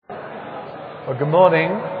Well, good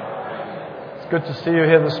morning. It's good to see you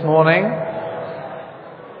here this morning.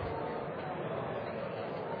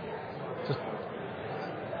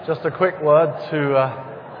 Just a quick word to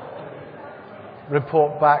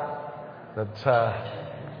report back that,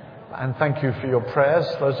 and thank you for your prayers.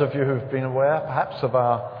 Those of you who've been aware, perhaps, of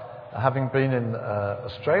our having been in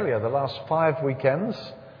Australia the last 5 weekends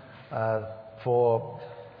for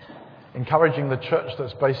encouraging the church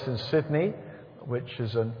that's based in Sydney, which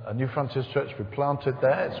is a New Frontiers church we planted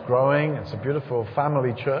there. It's growing. It's a beautiful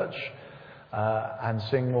family church, and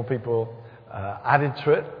seeing more people added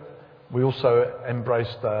to it. We also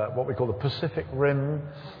embraced what we call the Pacific Rim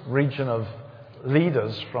region of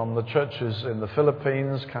leaders from the churches in the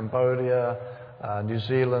Philippines, Cambodia, New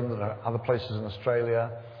Zealand, and other places in Australia,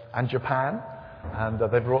 and Japan. And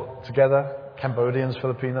they brought together Cambodians,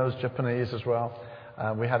 Filipinos, Japanese as well.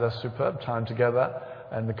 We had a superb time together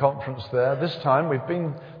in the conference there. This time, we've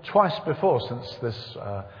been twice before since this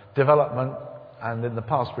development, and in the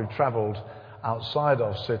past we've travelled outside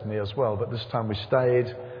of Sydney as well, but this time we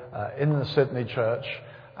stayed in the Sydney church,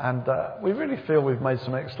 and we really feel we've made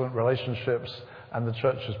some excellent relationships, and the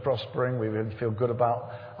church is prospering. We really feel good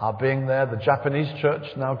about our being there. The Japanese church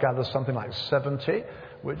now gathers something like 70,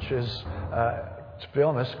 which is, to be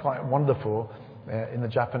honest, quite wonderful in the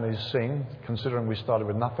Japanese scene, considering we started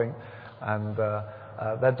with nothing, and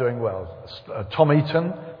they're doing well. Tom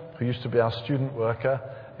Eaton, who used to be our student worker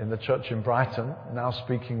in the church in Brighton, now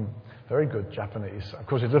speaking very good Japanese. Of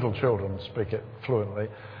course, his little children speak it fluently,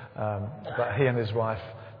 but he and his wife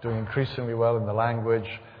doing increasingly well in the language,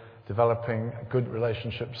 developing good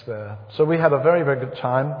relationships there. So we had a very, very good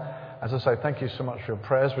time. As I say, thank you so much for your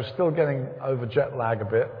prayers. We're still getting over jet lag a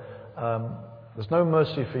bit. There's no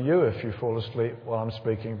mercy for you if you fall asleep while I'm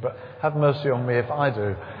speaking, but have mercy on me if I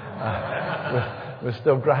do. We're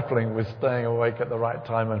still grappling with staying awake at the right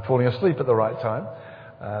time and falling asleep at the right time.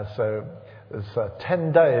 So there's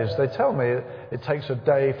 10 days. They tell me it takes a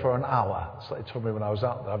day for an hour. So they told me when I was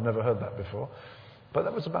out there. I've never heard that before. But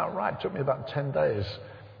that was about right. It took me about 10 days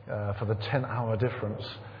for the 10-hour difference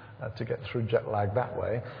to get through jet lag that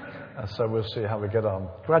way. So we'll see how we get on.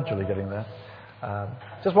 Gradually getting there.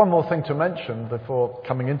 Just one more thing to mention before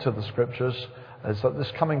coming into the scriptures is that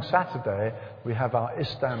this coming Saturday we have our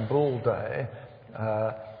Istanbul Day.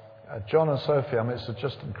 John and Sophie, I mean, it's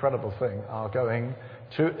just an incredible thing, are going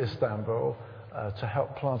to Istanbul to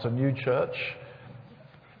help plant a new church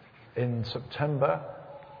in September,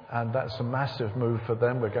 and that's a massive move for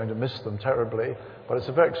them. We're going to miss them terribly, but it's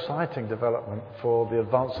a very exciting development for the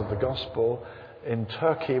advance of the gospel in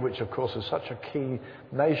Turkey, which of course is such a key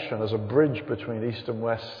nation as a bridge between East and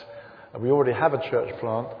West. We already have a church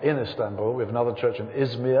plant in Istanbul. We have another church in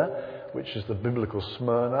Izmir, which is the biblical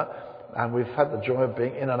Smyrna, and we've had the joy of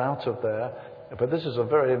being in and out of there. But this is a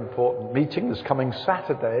very important meeting this coming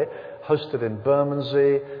Saturday, hosted in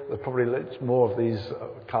Bermondsey. There's probably more of these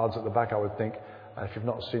cards at the back, I would think. If you've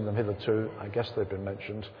not seen them hitherto, I guess they've been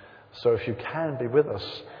mentioned. So if you can be with us,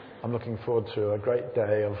 I'm looking forward to a great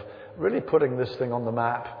day of really putting this thing on the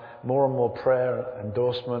map. More and more prayer,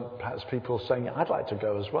 endorsement, perhaps people saying, I'd like to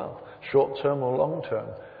go as well, short term or long term,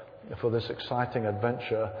 for this exciting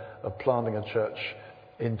adventure of planting a church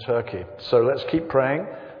in Turkey. So let's keep praying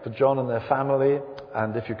for John and their family,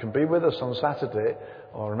 and if you can be with us on Saturday,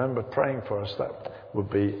 or remember praying for us, that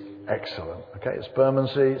would be excellent. Okay, it's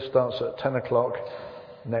Bermondsey, it starts at 10 o'clock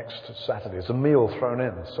next Saturday. There's a meal thrown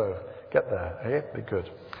in, so get there, okay? Be good.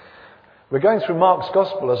 We're going through Mark's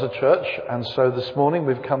Gospel as a church, and so this morning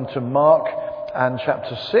we've come to Mark and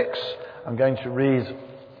chapter 6. I'm going to read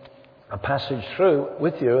a passage through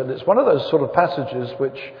with you, and it's one of those sort of passages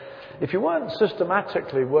which, if you weren't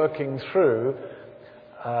systematically working through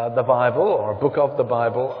the Bible or a book of the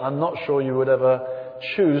Bible, I'm not sure you would ever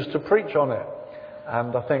choose to preach on it.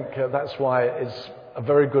 And I think that's why it's a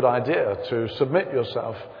very good idea to submit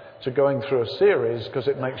yourself to going through a series, because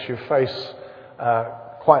it makes you face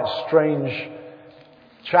quite strange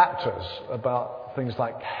chapters about things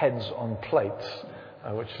like heads on plates,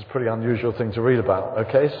 which is a pretty unusual thing to read about.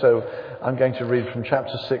 Okay, so I'm going to read from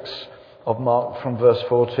chapter 6 of Mark from verse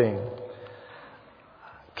 14.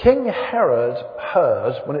 King Herod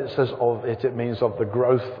heard, when it says of it, it means of the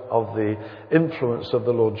growth of the influence of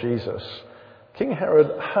the Lord Jesus. King Herod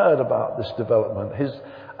heard about this development,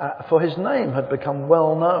 for his name had become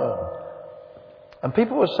well known. And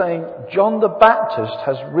people were saying, John the Baptist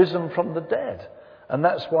has risen from the dead, and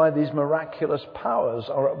that's why these miraculous powers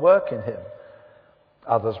are at work in him.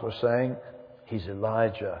 Others were saying, he's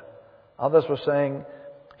Elijah. Others were saying,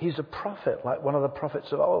 he's a prophet, like one of the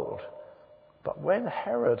prophets of old. But when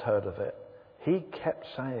Herod heard of it, he kept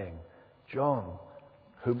saying, John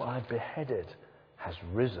whom I beheaded, has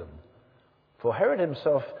risen. For Herod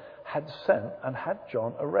himself had sent and had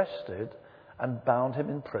John arrested and bound him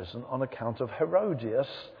in prison on account of Herodias,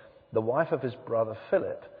 the wife of his brother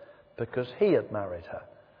Philip, because he had married her.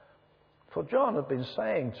 For John had been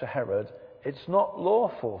saying to Herod, "It's not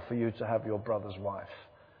lawful for you to have your brother's wife."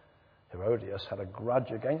 Herodias had a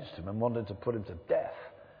grudge against him and wanted to put him to death,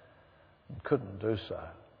 and couldn't do so.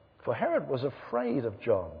 For Herod was afraid of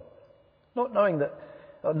John, not knowing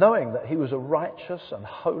that he was a righteous and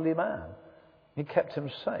holy man. He kept him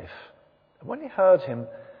safe. And when he heard him,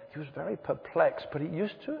 he was very perplexed, but he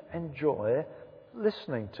used to enjoy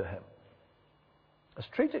listening to him. A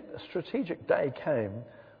strategic day came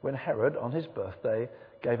when Herod, on his birthday,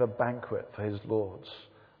 gave a banquet for his lords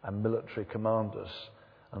and military commanders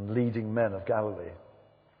and leading men of Galilee.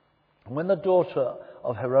 And when the daughter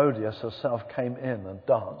of Herodias herself came in and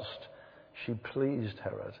danced, she pleased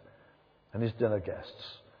Herod and his dinner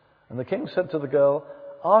guests. And the king said to the girl,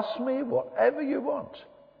 "Ask me whatever you want,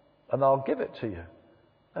 and I'll give it to you."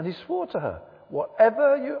 And he swore to her,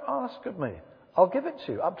 "Whatever you ask of me, I'll give it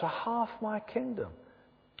to you, up to half my kingdom."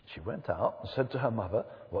 She went out and said to her mother,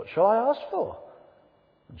 "What shall I ask for?"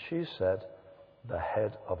 And she said, "The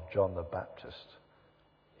head of John the Baptist."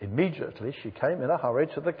 Immediately she came in a hurry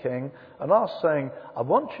to the king and asked, saying, "I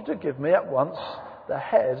want you to give me at once the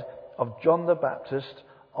head of John the Baptist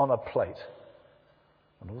on a plate."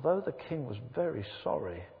 And although the king was very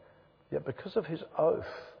sorry, yet because of his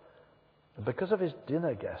oath and because of his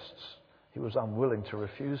dinner guests, he was unwilling to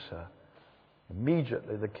refuse her.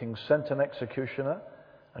 Immediately the king sent an executioner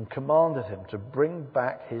and commanded him to bring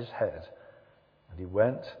back his head. And he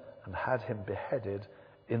went and had him beheaded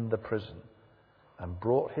in the prison, and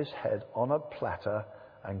brought his head on a platter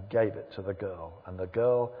and gave it to the girl. And the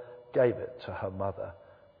girl gave it to her mother.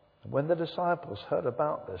 And when the disciples heard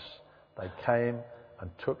about this, they came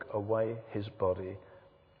and took away his body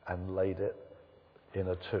and laid it in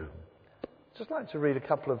a tomb. I'd just like to read a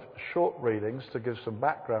couple of short readings to give some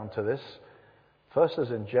background to this. First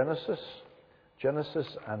is in Genesis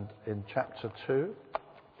and in chapter 2.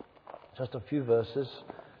 Just a few verses.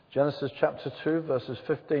 Genesis chapter 2, verses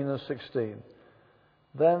 15 and 16.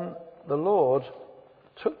 Then the Lord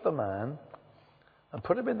took the man and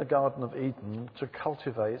put him in the Garden of Eden to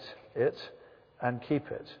cultivate it and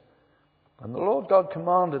keep it. And the Lord God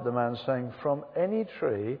commanded the man, saying, "From any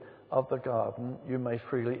tree of the garden you may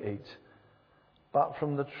freely eat, but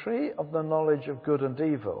from the tree of the knowledge of good and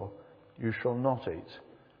evil you shall not eat.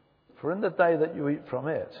 For in the day that you eat from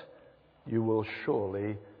it, you will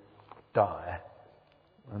surely die."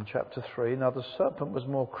 And chapter 3, "Now the serpent was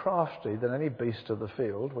more crafty than any beast of the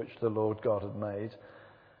field which the Lord God had made.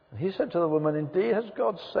 And he said to the woman, 'Indeed, has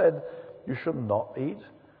God said, you shall not eat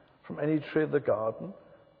from any tree of the garden?'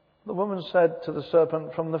 The woman said to the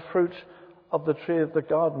serpent, 'From the fruit of the tree of the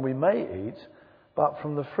garden we may eat, but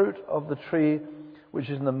from the fruit of the tree which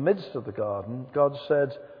is in the midst of the garden, God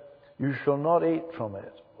said, you shall not eat from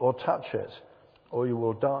it or touch it, or you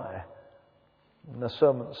will die.' And the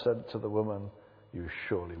serpent said to the woman, 'You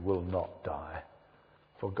surely will not die.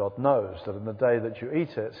 For God knows that in the day that you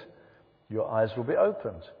eat it, your eyes will be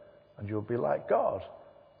opened, and you will be like God,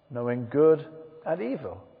 knowing good and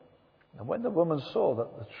evil.' And when the woman saw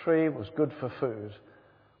that the tree was good for food,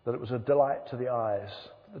 that it was a delight to the eyes,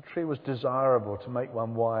 the tree was desirable to make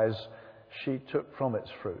one wise, she took from its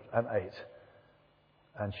fruit and ate.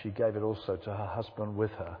 And she gave it also to her husband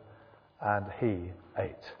with her, and he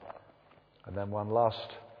ate." And then one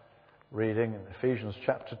last reading in Ephesians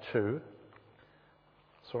chapter 2.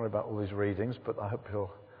 Sorry about all these readings, but I hope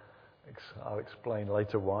I'll explain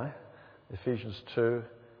later why. Ephesians 2.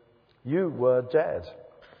 "You were dead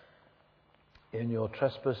in your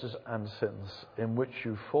trespasses and sins, in which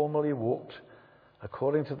you formerly walked,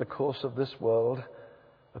 according to the course of this world,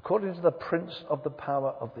 according to the prince of the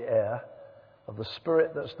power of the air, of the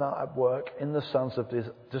spirit that's now at work in the sons of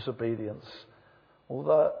disobedience.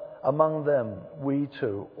 Although among them we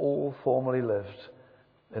too all formerly lived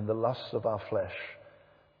in the lusts of our flesh,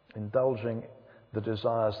 indulging the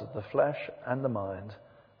desires of the flesh and the mind,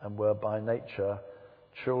 and were by nature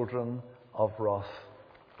children of wrath,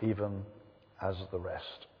 even as the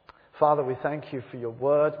rest." Father, we thank you for your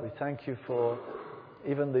word. We thank you for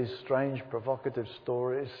even these strange, provocative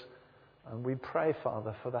stories. And we pray,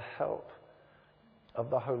 Father, for the help of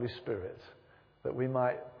the Holy Spirit, that we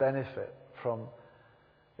might benefit from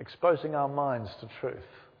exposing our minds to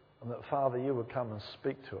truth. And that, Father, you would come and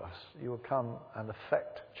speak to us. You would come and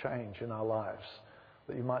effect change in our lives.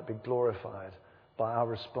 That you might be glorified by our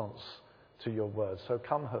response to your word. So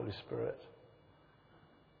come, Holy Spirit.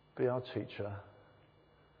 Be our teacher.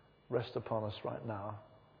 Rest upon us right now.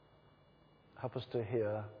 Help us to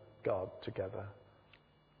hear God together.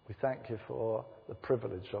 We thank you for the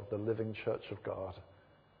privilege of the living church of God,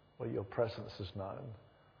 where your presence is known.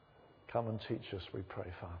 Come and teach us, we pray,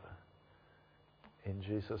 Father. In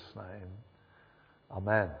Jesus' name,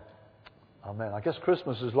 amen. Amen. I guess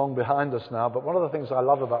Christmas is long behind us now, but one of the things I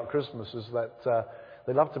love about Christmas is that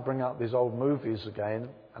they love to bring out these old movies again.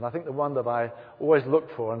 And I think the one that I always look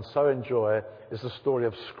for and so enjoy is the story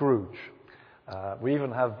of Scrooge. We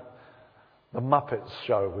even have the Muppets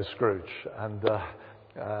show with Scrooge. And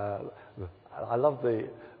I love the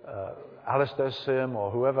Alistair Sim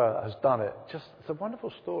or whoever has done it. It's a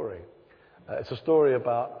wonderful story. It's a story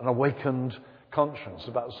about an awakened conscience,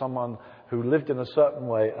 about someone who lived in a certain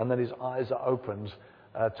way and then his eyes are opened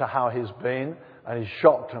to how he's been, and he's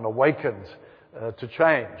shocked and awakened to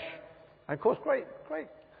change. And of course, great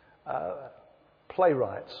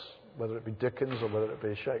playwrights, whether it be Dickens or whether it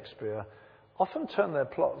be Shakespeare, often turn their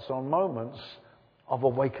plots on moments of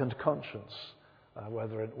awakened conscience.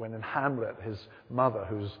 When in Hamlet, his mother,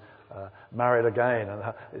 who's married again, and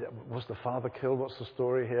was the father killed? What's the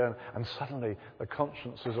story here? And suddenly the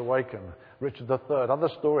conscience is awakened. Richard III, other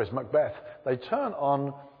stories, Macbeth, they turn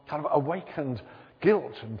on kind of awakened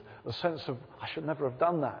guilt and the sense of, I should never have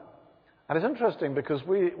done that. And it's interesting because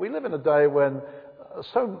we live in a day when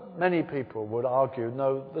so many people would argue,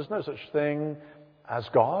 no, there's no such thing as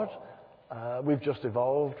God. We've just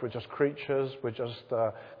evolved, we're just creatures, we're just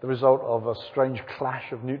the result of a strange clash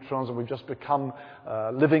of neutrons, and we've just become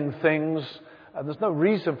living things. And there's no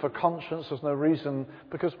reason for conscience, there's no reason,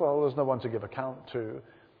 because, well, there's no one to give account to.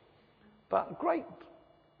 But great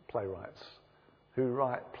playwrights who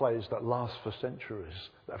write plays that last for centuries,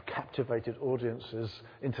 that have captivated audiences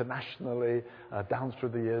internationally down through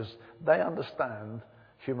the years, they understand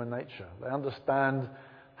human nature. They understand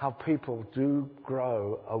how people do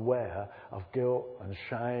grow aware of guilt and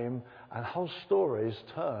shame, and whole stories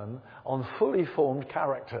turn on fully formed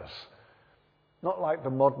characters. Not like the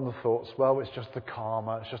modern thoughts, well, it's just the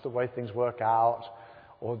karma, it's just the way things work out,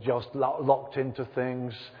 or just locked into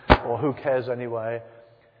things, or who cares anyway.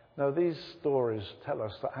 No, these stories tell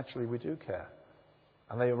us that actually we do care.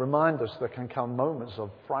 And they remind us there can come moments of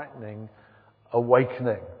frightening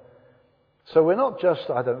awakening. So we're not just,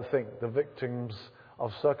 I don't think, the victims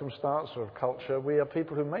of circumstance or of culture. We are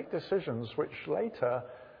people who make decisions which later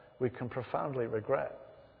we can profoundly regret.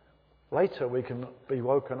 Later we can be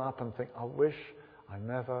woken up and think, I wish I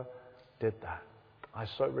never did that. I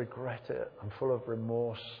so regret it. I'm full of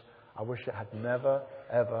remorse. I wish it had never,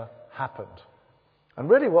 ever happened. And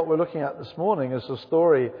really what we're looking at this morning is the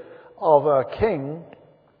story of a king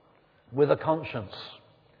with a conscience.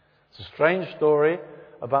 It's a strange story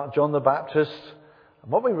about John the Baptist. And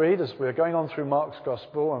what we read as we're going on through Mark's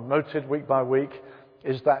Gospel and noted week by week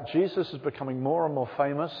is that Jesus is becoming more and more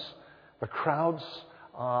famous. The crowds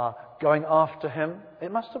are going after him.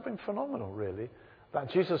 It must have been phenomenal, really, that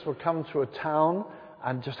Jesus would come to a town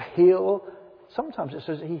and just heal. Sometimes it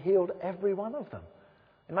says he healed every one of them.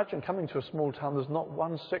 Imagine coming to a small town, there's not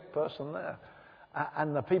one sick person there.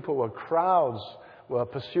 And the people crowds were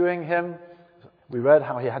pursuing him. We read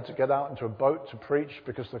how he had to get out into a boat to preach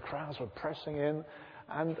because the crowds were pressing in.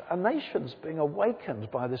 And a nation's being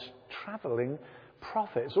awakened by this travelling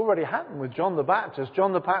prophet. It's already happened with John the Baptist.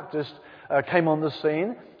 John the Baptist came on the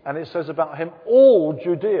scene, and it says about him, all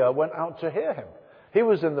Judea went out to hear him. He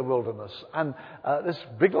was in the wilderness, and this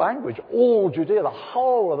big language, all Judea, the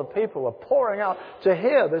whole of the people were pouring out to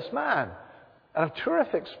hear this man. And a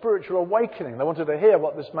terrific spiritual awakening. They wanted to hear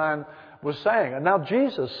what this man was saying. And now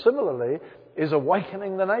Jesus, similarly, is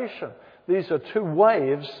awakening the nation. These are two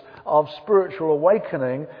waves of spiritual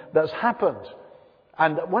awakening that's happened.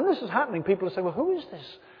 And when this is happening, people are saying, well, who is this?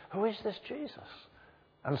 Who is this Jesus?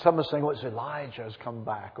 And some are saying, well, it's Elijah has come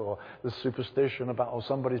back, or the superstition about, oh,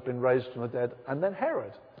 somebody's been raised from the dead. And then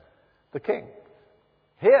Herod, the king,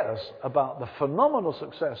 hears about the phenomenal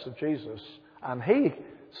success of Jesus, and he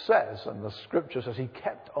says, and the scripture says, he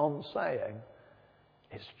kept on saying,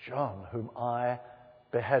 it's John whom I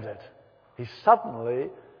beheaded. He suddenly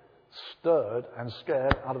stirred and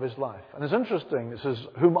scared out of his life. And it's interesting, it says,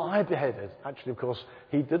 whom I beheaded. Actually, of course,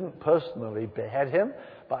 he didn't personally behead him,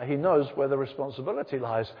 but he knows where the responsibility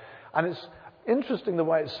lies. And it's interesting the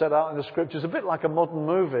way it's set out in the scriptures, a bit like a modern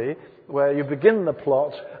movie where you begin the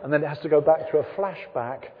plot and then it has to go back to a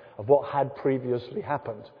flashback of what had previously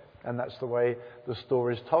happened. And that's the way the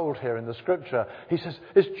story is told here in the scripture. He says,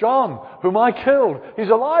 it's John whom I killed. He's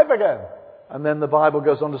alive again. And then the Bible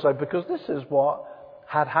goes on to say, because this is what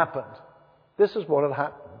had happened. This is what had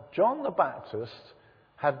happened. John the Baptist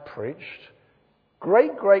had preached.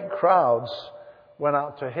 Great crowds went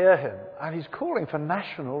out to hear him. And he's calling for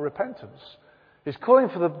national repentance. He's calling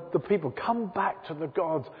for the people, come back to the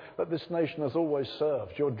God that this nation has always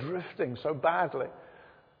served. You're drifting so badly.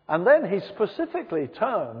 And then he specifically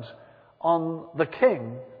turned on the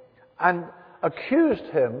king and accused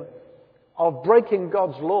him of breaking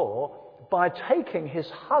God's law by taking his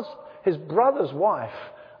brother's wife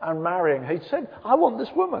and marrying her. He said, I want this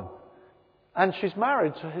woman. And she's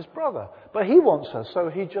married to his brother. But he wants her, so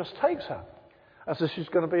he just takes her. And says, she's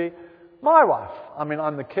going to be my wife. I mean,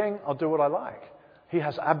 I'm the king, I'll do what I like. He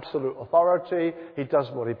has absolute authority, he does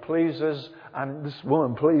what he pleases, and this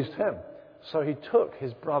woman pleased him. So he took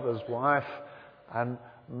his brother's wife and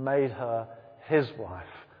made her his wife.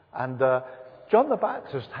 And John the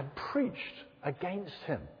Baptist had preached against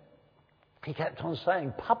him. He kept on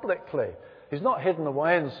saying publicly, he's not hidden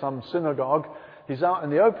away in some synagogue, he's out in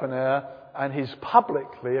the open air, and he's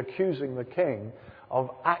publicly accusing the king of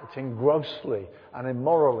acting grossly and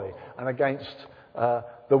immorally and against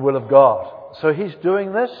the will of God. So he's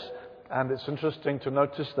doing this, and it's interesting to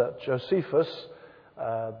notice that Josephus,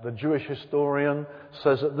 the Jewish historian,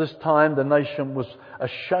 says at this time the nation was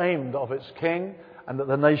ashamed of its king and that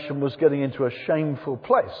the nation was getting into a shameful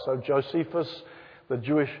place. So Josephus, the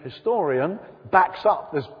Jewish historian, backs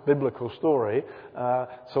up this biblical story.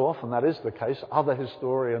 So often that is the case. Other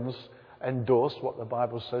historians endorse what the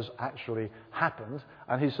Bible says actually happened.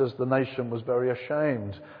 And he says the nation was very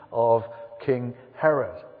ashamed of King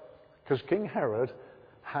Herod. Because King Herod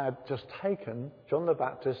had just taken John the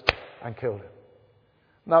Baptist and killed him.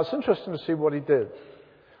 Now it's interesting to see what he did.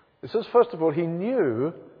 It says, first of all, he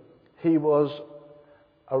knew he was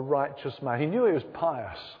a righteous man. He knew he was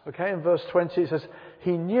pious. Okay, in verse 20 it says,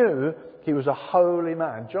 he knew he was a holy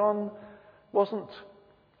man. John wasn't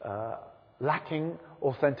lacking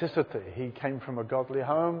authenticity. He came from a godly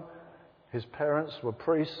home. His parents were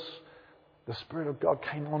priests. The Spirit of God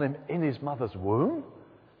came on him in his mother's womb.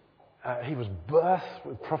 He was birthed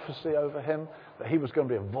with prophecy over him that he was going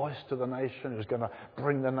to be a voice to the nation. He was going to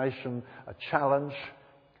bring the nation a challenge.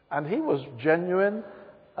 And he was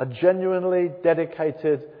a genuinely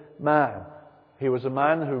dedicated man. He was a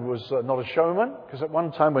man who was not a showman, because at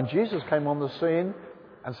one time when Jesus came on the scene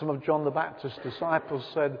and some of John the Baptist's disciples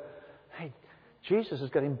said, hey, Jesus is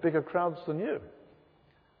getting bigger crowds than you.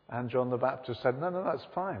 And John the Baptist said, no, that's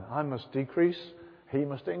fine. I must decrease, he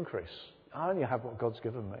must increase. I only have what God's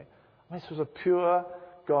given me. This was a pure,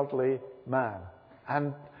 godly man.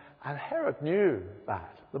 And Herod knew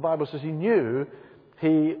that. The Bible says he knew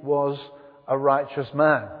he was a righteous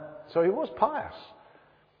man. So he was pious.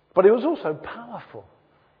 But he was also powerful.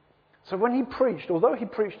 So when he preached, although he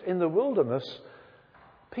preached in the wilderness,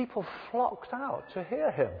 people flocked out to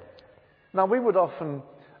hear him. Now we would often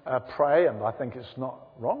pray, and I think it's not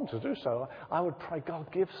wrong to do so. I would pray,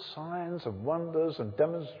 God, give signs and wonders and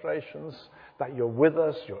demonstrations that you're with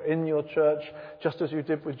us, you're in your church, just as you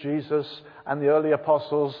did with Jesus and the early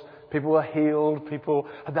apostles. People were healed, people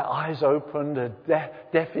had their eyes opened, their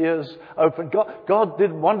deaf ears opened. God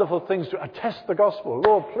did wonderful things to attest the gospel.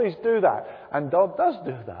 Lord, please do that. And God does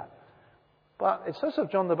do that. But it says of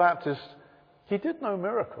John the Baptist, he did no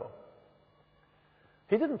miracle.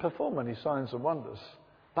 He didn't perform any signs and wonders.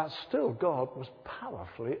 But still God was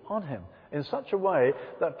powerfully on him in such a way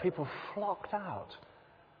that people flocked out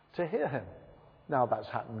to hear him. Now that's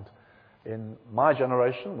happened in my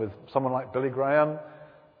generation with someone like Billy Graham,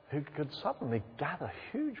 who could suddenly gather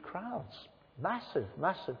huge crowds, massive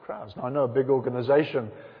crowds. Now I know a big organization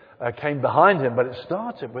came behind him, but it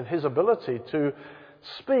started with his ability to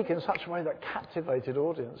speak in such a way that captivated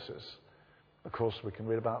audiences. Of course, we can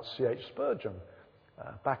read about C.H. Spurgeon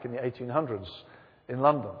back in the 1800s in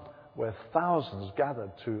London, where thousands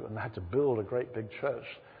gathered to, and they had to build a great big church,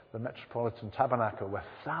 the Metropolitan Tabernacle, where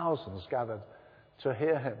thousands gathered to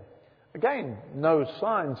hear him. Again, no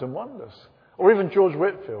signs and wonders. Or even George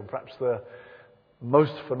Whitefield, perhaps the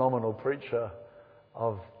most phenomenal preacher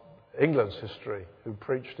of England's history, who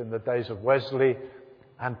preached in the days of Wesley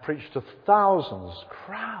and preached to thousands,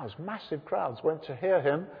 crowds, massive crowds went to hear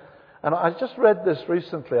him. And I just read this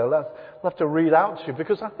recently. I'll have to read out to you,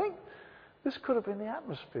 because I think this could have been the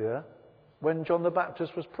atmosphere when John the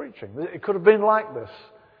Baptist was preaching. It could have been like this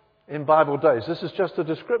in Bible days. This is just a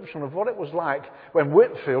description of what it was like when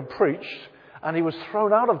Whitefield preached, and he was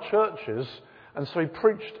thrown out of churches, and so he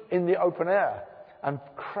preached in the open air, and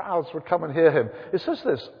crowds would come and hear him. It says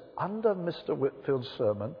this, under Mr. Whitefield's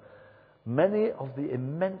sermon, many of the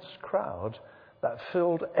immense crowd that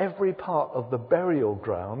filled every part of the burial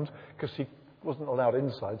ground, because he wasn't allowed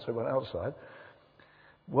inside, so he went outside,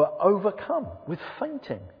 were overcome with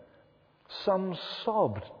fainting. Some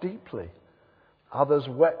sobbed deeply. Others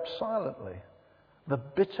wept silently. The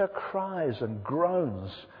bitter cries and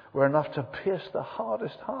groans were enough to pierce the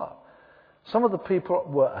hardest heart. Some of the people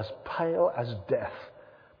were as pale as death.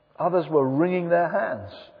 Others were wringing their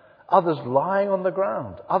hands. Others lying on the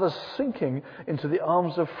ground. Others sinking into the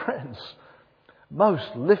arms of friends.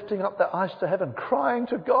 Most lifting up their eyes to heaven, crying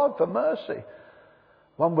to God for mercy.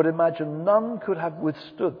 One would imagine none could have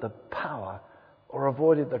withstood the power or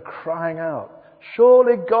avoided the crying out,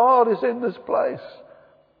 "Surely God is in this place."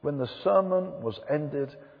 When the sermon was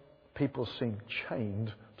ended, people seemed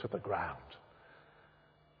chained to the ground.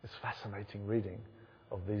 It's fascinating reading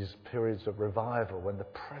of these periods of revival when the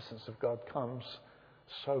presence of God comes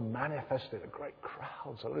so manifestly that great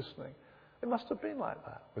crowds are listening. It must have been like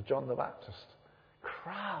that with John the Baptist.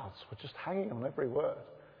 Crowds were just hanging on every word.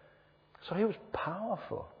 So he was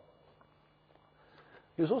powerful.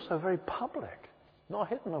 He was also very public, not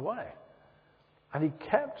hidden away. And he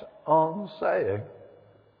kept on saying,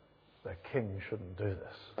 the king shouldn't do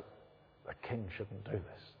this. The king shouldn't do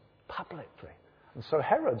this. Publicly. And so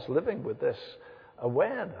Herod's living with this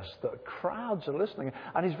awareness that crowds are listening.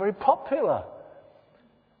 And he's very popular.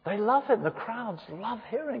 They love him. The crowds love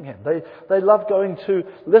hearing him. They love going to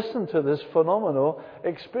listen to this phenomenal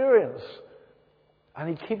experience. And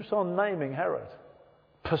he keeps on naming Herod,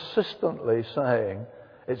 persistently saying,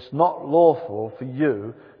 it's not lawful for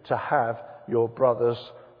you to have your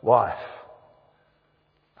brother's wife.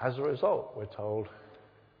 As a result, we're told,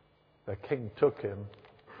 the king took him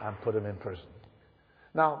and put him in prison.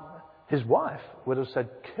 Now, his wife would have said,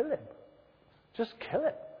 kill him. Just kill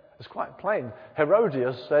him. It's quite plain.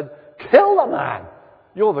 Herodias said, kill the man.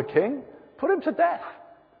 You're the king. Put him to death.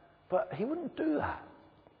 But he wouldn't do that.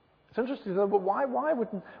 It's interesting, though, but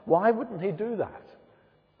why wouldn't he do that?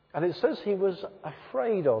 And it says he was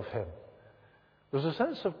afraid of him. There was a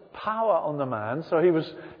sense of power on the man, so he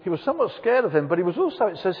was somewhat scared of him, but he was also,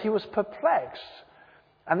 it says, he was perplexed.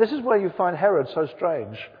 And this is where you find Herod so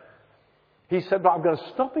strange. He said, but I'm going to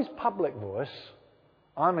stop his public voice.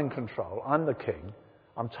 I'm in control. I'm the king.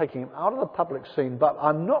 I'm taking him out of the public scene, but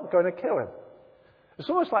I'm not going to kill him. It's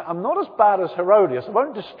almost like I'm not as bad as Herodias. I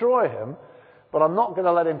won't destroy him, but I'm not going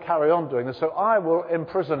to let him carry on doing this, so I will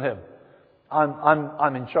imprison him.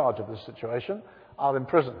 I'm in charge of this situation. I'll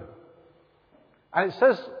imprison him. And it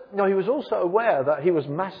says, he was also aware that he was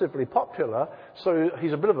massively popular, so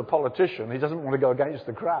he's a bit of a politician. He doesn't want to go against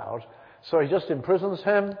the crowd, so he just imprisons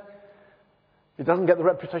him. He doesn't get the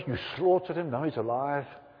reputation, you slaughtered him, no, he's alive.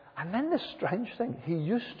 And then this strange thing, he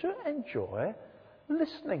used to enjoy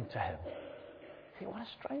listening to him. You think, what a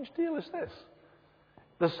strange deal is this?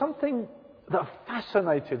 There's something that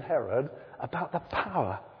fascinated Herod about the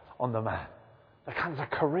power on the man, the kind of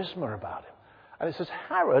charisma about him. And it says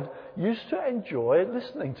Herod used to enjoy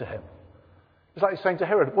listening to him. It's like saying to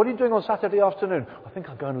Herod, what are you doing on Saturday afternoon? I think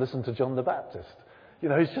I'll go and listen to John the Baptist. He's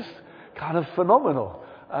just kind of phenomenal.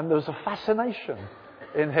 And there was a fascination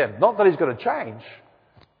in him. Not that he's going to change.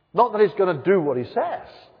 Not that he's going to do what he says.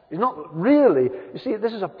 He's not really. You see,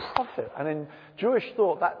 this is a prophet. And in Jewish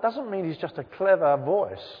thought, that doesn't mean he's just a clever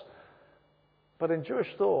voice. But in Jewish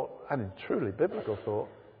thought, and in truly biblical thought,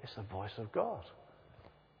 it's the voice of God.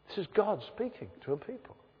 This is God speaking to a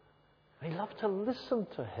people. He loves to listen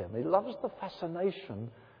to him. He loves the fascination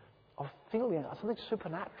of feeling something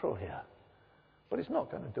supernatural here. But he's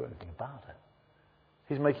not going to do anything about it.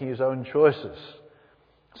 He's making his own choices.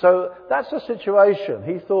 So that's the situation.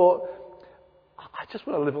 He thought, I just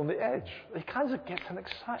want to live on the edge. He kind of gets an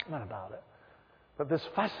excitement about it. But this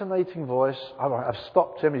fascinating voice, I've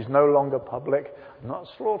stopped him. He's no longer public. I've not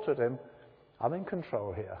slaughtered him. I'm in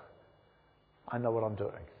control here. I know what I'm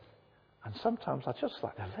doing. And sometimes I just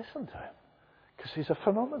like to listen to him because he's a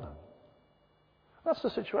phenomenon. That's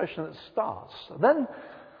the situation that starts. Then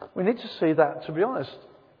we need to see that, to be honest,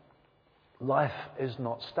 life is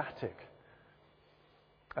not static.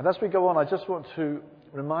 And as we go on, I just want to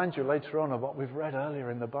remind you later on of what we've read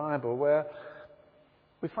earlier in the Bible, where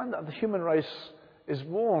we find that the human race is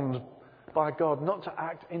warned by God not to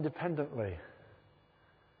act independently.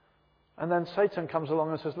 And then Satan comes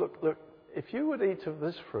along and says, look, if you would eat of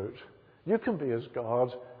this fruit, you can be as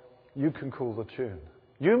God, you can call the tune.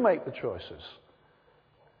 You make the choices.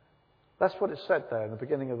 That's what it said there in the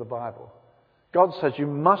beginning of the Bible. God says, you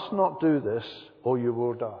must not do this or you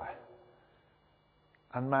will die.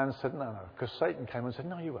 And man said, no, because Satan came and said,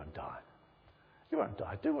 no, you won't die. You won't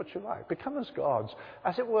die. Do what you like. Become as gods.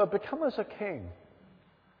 As it were, become as a king.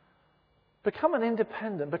 Become an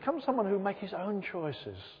independent. Become someone who makes his own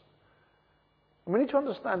choices. We need to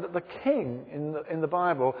understand that the king in the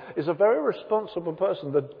Bible is a very responsible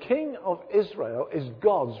person. The king of Israel is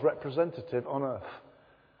God's representative on earth.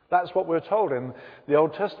 That's what we're told in the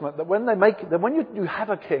Old Testament, that when you have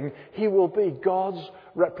a king, he will be God's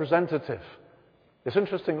representative. It's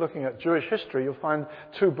interesting looking at Jewish history, you'll find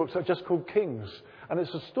 2 books that are just called Kings. And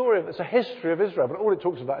it's a history of Israel, but all it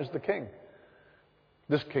talks about is the king.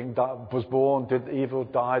 This king was born, did evil,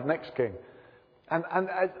 died, next king. And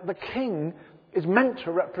the king is meant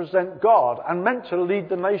to represent God and meant to lead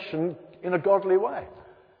the nation in a godly way.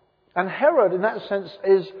 And Herod, in that sense,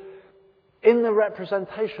 is in the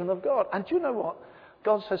representation of God. And do you know what?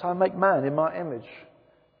 God says, I make man in my image.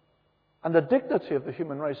 And the dignity of the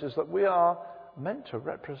human race is that we are meant to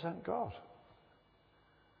represent God.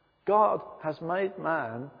 God has made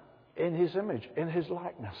man in his image, in his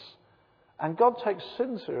likeness. And God takes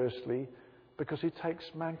sin seriously because he takes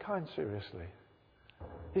mankind seriously.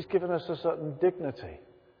 He's given us a certain dignity.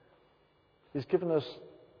 He's given us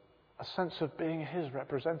a sense of being his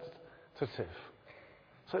representative.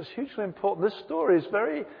 So it's hugely important. This story is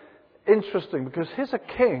very interesting because here's a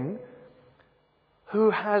king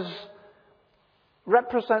who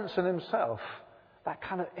represents in himself that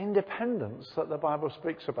kind of independence that the Bible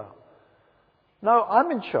speaks about. No, I'm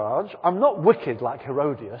in charge. I'm not wicked like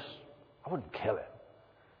Herodias. I wouldn't kill him.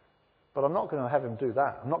 But I'm not going to have him do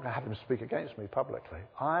that. I'm not going to have him speak against me publicly.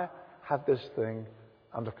 I have this thing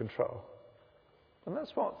under control. And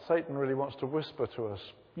that's what Satan really wants to whisper to us.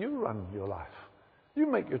 You run your life. You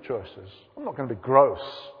make your choices. I'm not going to be gross.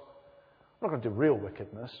 I'm not going to do real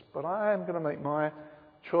wickedness, but I am going to make my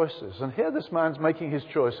choices. And here this man's making his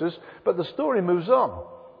choices, but the story moves on.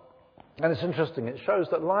 And it's interesting. It shows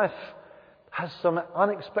that life has some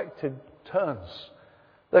unexpected turns.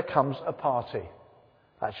 There comes a party.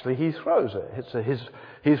 Actually, he throws it.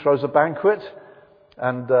 He throws a banquet,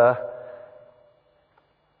 and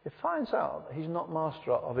he finds out he's not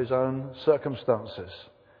master of his own circumstances.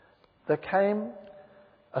 There came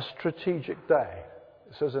a strategic day.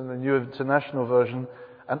 It says in the New International Version,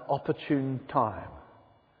 an opportune time.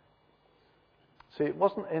 See, it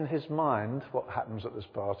wasn't in his mind what happens at this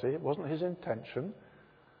party. It wasn't his intention.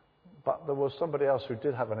 But there was somebody else who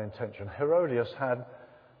did have an intention. Herodias had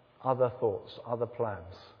other thoughts, other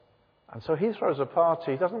plans. And so he throws a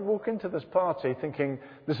party. He doesn't walk into this party thinking,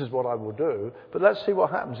 this is what I will do. But let's see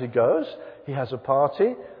what happens. He goes, he has a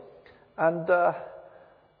party, and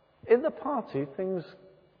in the party, things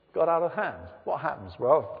got out of hand. What happens?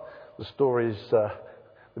 Well, the story's... the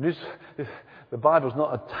Bible's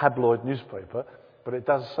not a tabloid newspaper, but it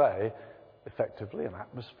does say, effectively, an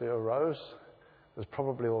atmosphere arose. There's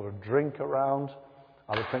probably a lot of drink around.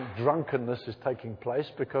 I would think drunkenness is taking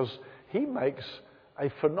place because he makes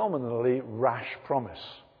a phenomenally rash promise.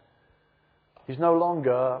 He's no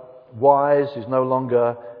longer wise. He's no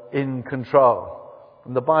longer in control.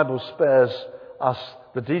 And the Bible spares us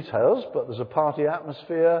the details, but there's a party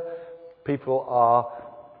atmosphere. People are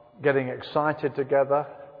getting excited together.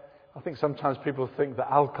 I think sometimes people think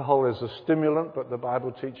that alcohol is a stimulant, but the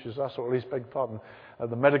Bible teaches us, or at least, beg pardon,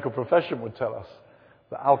 the medical profession would tell us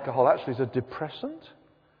that alcohol actually is a depressant.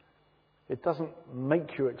 It doesn't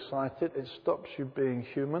make you excited. It stops you being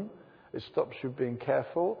human. It stops you being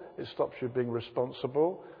careful. It stops you being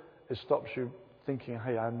responsible. It stops you thinking,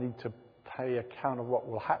 hey, I need to pay account of what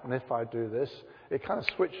will happen if I do this. It kind of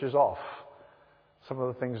switches off some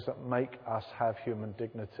of the things that make us have human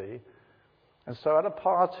dignity. And so at a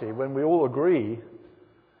party, when we all agree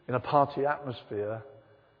in a party atmosphere,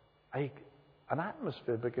 an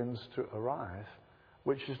atmosphere begins to arrive,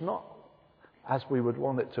 which is not as we would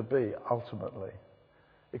want it to be ultimately.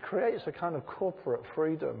 It creates a kind of corporate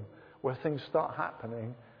freedom where things start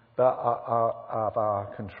happening that are out of our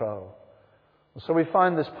control. And so we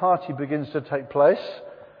find this party begins to take place,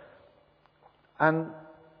 and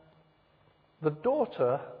the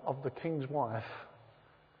daughter of the king's wife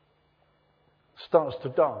starts to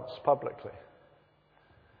dance publicly.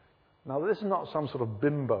 Now, this is not some sort of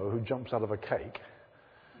bimbo who jumps out of a cake.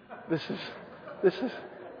 This is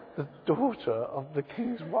the daughter of the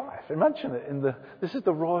king's wife. Imagine it this is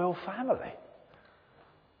the royal family.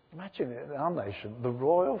 Imagine it in our nation, the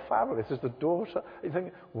royal family. This is the daughter. You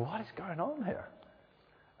think, what is going on here?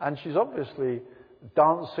 And she's obviously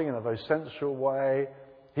dancing in a very sensual way.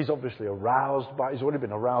 He's obviously he's already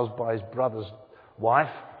been aroused by his brother's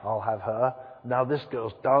wife. I'll have her. Now this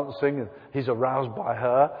girl's dancing and he's aroused by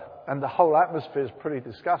her. And the whole atmosphere is pretty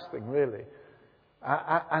disgusting, really.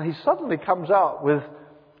 And he suddenly comes out with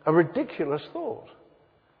a ridiculous thought.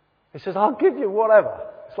 He says, I'll give you whatever.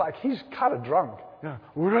 It's like he's kind of drunk.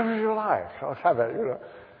 Whatever you like, I'll have it.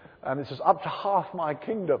 And it says, up to half my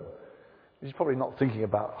kingdom. He's probably not thinking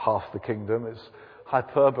about half the kingdom. It's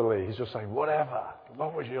hyperbole. He's just saying, whatever.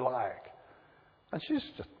 What would you like? And she's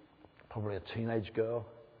just probably a teenage girl.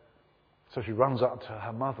 So she runs up to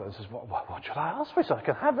her mother and says, what should I ask for? He said, I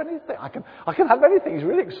can have anything. I can have anything. He's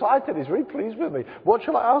really excited. He's really pleased with me. What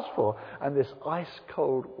shall I ask for? And this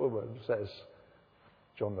ice-cold woman says,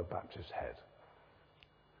 John the Baptist's head.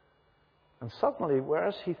 And suddenly,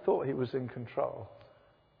 whereas he thought he was in control,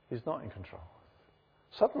 he's not in control.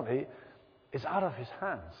 Suddenly, it's out of his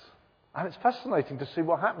hands. And it's fascinating to see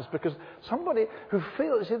what happens, because somebody who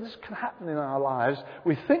feels this can happen in our lives,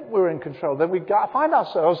 we think we're in control, then we find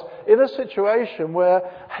ourselves in a situation where,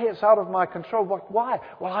 hey, it's out of my control. Why?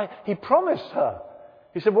 Well, he promised her.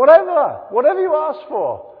 He said, whatever you ask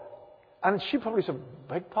for. And she probably said,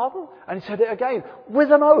 beg pardon? And he said it again,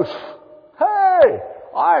 with an oath. Hey,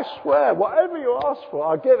 I swear, whatever you ask for,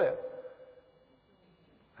 I'll give it.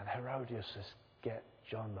 And Herodias says, get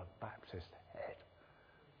John the Baptist's head.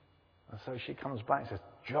 And so she comes back and says,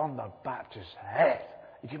 John the Baptist's head.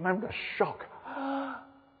 You can remember the shock.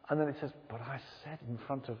 And then it says, but I said in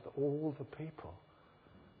front of all the people.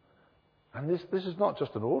 And this is not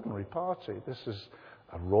just an ordinary party. This is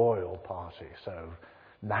a royal party. So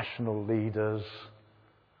national leaders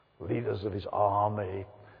of his army,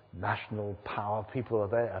 national power, people are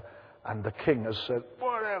there. And the king has said,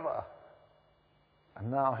 whatever.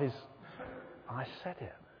 And now I said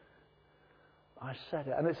it. I said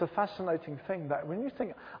it. And it's a fascinating thing that when you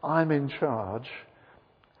think, I'm in charge,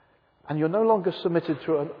 and you're no longer submitted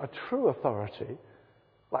to a true authority,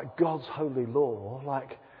 like God's holy law,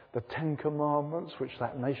 like the Ten Commandments, which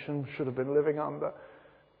that nation should have been living under.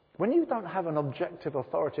 When you don't have an objective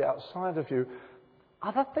authority outside of you,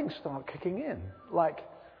 other things start kicking in. Like,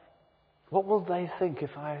 what will they think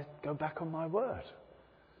if I go back on my word?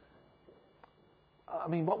 I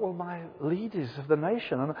mean, what will my leaders of the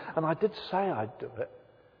nation? And I did say I'd do it.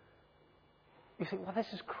 You think, well, this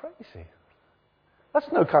is crazy. That's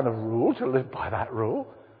no kind of rule to live by that rule.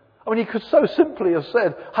 I mean, he could so simply have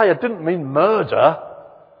said, hey, I didn't mean murder.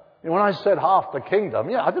 You know, when I said half the kingdom,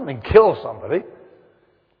 I didn't mean kill somebody.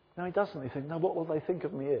 No, he doesn't. He thinks, no, what will they think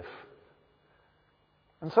of me if?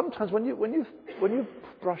 And sometimes when you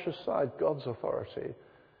brush aside God's authority,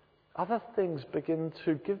 other things begin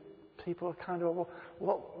to give people a kind of,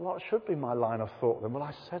 well, what should be my line of thought then? Well,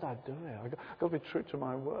 I said I'd do it. I've got to be true to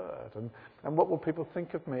my word. And what will people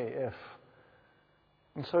think of me if?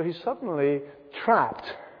 And so he's suddenly trapped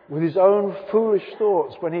with his own foolish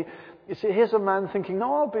thoughts when you see, here's a man thinking,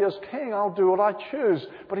 no, I'll be as king, I'll do what I choose.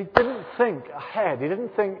 But he didn't think ahead. He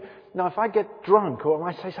didn't think, no, if I get drunk or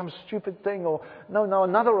I say some stupid thing or, no,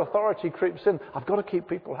 another authority creeps in. I've got to keep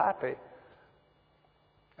people happy.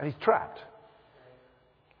 And he's trapped.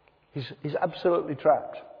 He's absolutely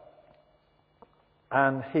trapped.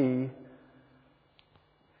 And he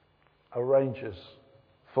arranges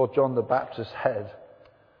for John the Baptist's head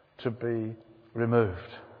to be removed.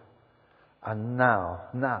 And now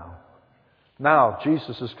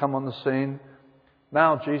Jesus has come on the scene.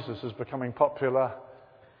 Now Jesus is becoming popular.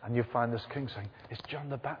 And you find this king saying, it's John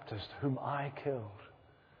the Baptist whom I killed.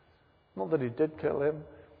 Not that he did kill him.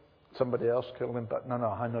 Somebody else killed him. But no,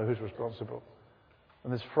 I know who's responsible.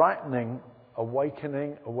 And this frightening,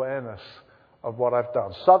 awakening awareness of what I've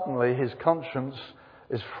done. Suddenly his conscience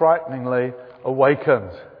is frighteningly awakened.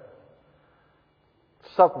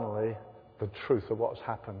 Suddenly the truth of what's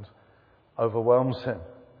happened overwhelms him.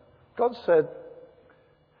 God said,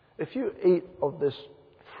 if you eat of this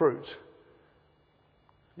fruit,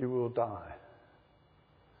 you will die.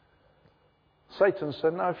 Satan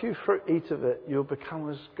said, no, if you eat of it, you'll become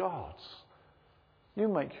as gods. You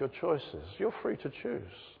make your choices. You're free to choose.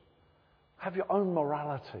 Have your own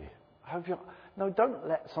morality. No, don't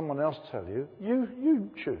let someone else tell you. You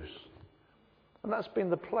choose. And that's been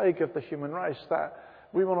the plague of the human race, that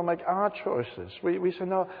we want to make our choices. We say,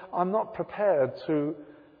 no, I'm not prepared to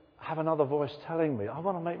have another voice telling me. I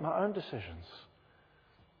want to make my own decisions.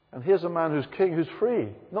 And here's a man who's king, who's free.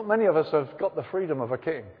 Not many of us have got the freedom of a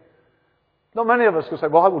king. Not many of us can say,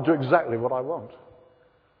 well, I will do exactly what I want.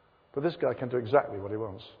 But this guy can do exactly what he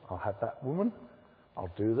wants. I'll have that woman.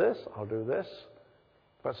 I'll do this. I'll do this.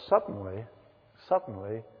 But suddenly,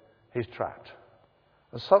 he's trapped.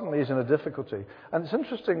 And suddenly he's in a difficulty. And it's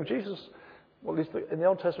interesting, Jesus, well, at least in the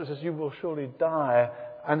Old Testament, says, you will surely die.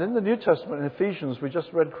 And in the New Testament, in Ephesians, we just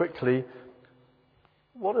read quickly,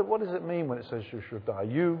 what does it mean when it says you should die?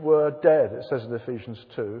 You were dead, it says in Ephesians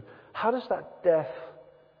 2. How does that death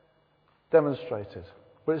demonstrated?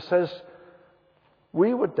 Well, it says,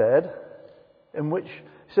 we were dead, in which,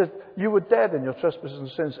 it says, you were dead in your trespasses and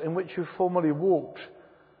sins, in which you formerly walked,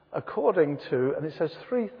 according to, and it says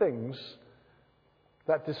three things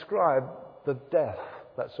that describe the death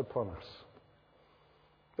that's upon us.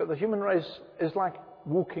 That the human race is like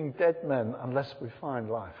walking dead men unless we find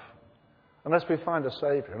life. unless we find a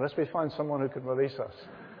Saviour, unless we find someone who can release us.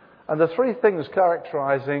 And the three things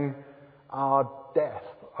characterizing our death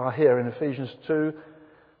are here in Ephesians 2.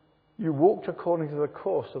 You walked according to the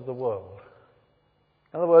course of the world.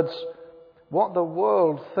 In other words, what the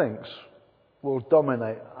world thinks will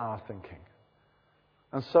dominate our thinking.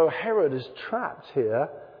 And so Herod is trapped here,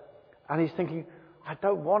 and he's thinking, I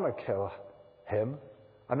don't want to kill him.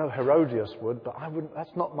 I know Herodias would, but I wouldn't.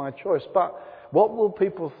 That's not my choice. But what will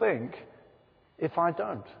people think if I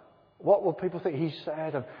don't? What will people think? He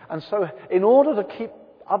said. And so in order to keep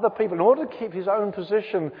other people, in order to keep his own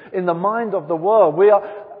position in the mind of the world,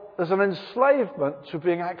 there's an enslavement to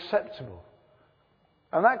being acceptable.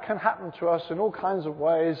 And that can happen to us in all kinds of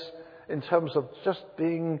ways in terms of just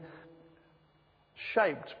being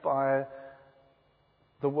shaped by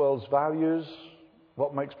the world's values,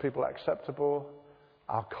 what makes people acceptable,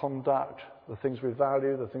 our conduct, the things we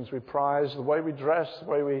value, the things we prize, the way we dress, the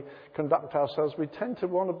way we conduct ourselves. We tend to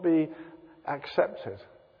want to be accepted.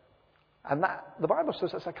 And that, the Bible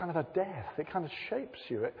says, that's a kind of a death. It kind of shapes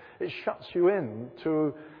you. It shuts you in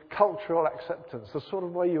to cultural acceptance, the sort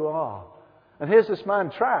of way you are. And here's this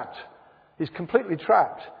man trapped. He's completely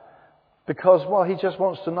trapped because, well, he just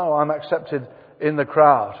wants to know I'm accepted in the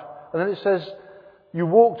crowd. And then it says, you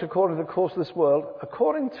walked according to the course of this world,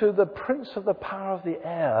 according to the prince of the power of the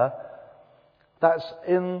air that's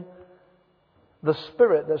in the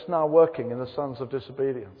spirit that's now working in the sons of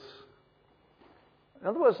disobedience. In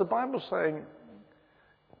other words, the Bible's saying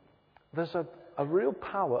there's a real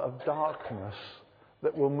power of darkness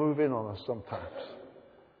that will move in on us sometimes.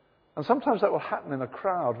 And sometimes that will happen in a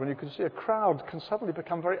crowd, when you can see a crowd can suddenly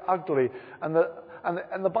become very ugly. And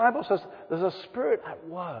the Bible says there's a spirit at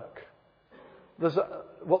work. There's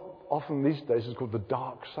what often these days is called the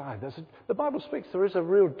dark side. The Bible speaks there is a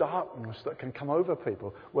real darkness that can come over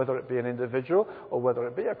people, whether it be an individual or whether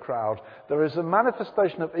it be a crowd. There is a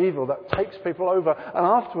manifestation of evil that takes people over, and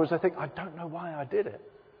afterwards they think, I don't know why I did it.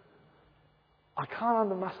 I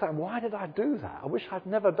can't understand, why did I do that? I wish I'd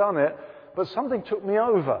never done it, but something took me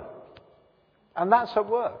over. And that's at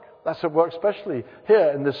work. That's at work especially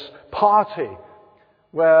here in this party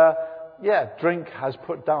where, drink has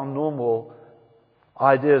put down normal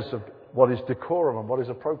ideas of what is decorum and what is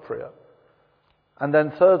appropriate. And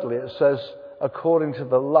then thirdly, it says, according to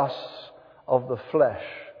the lusts of the flesh.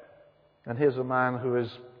 And here's a man who is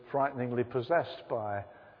frighteningly possessed by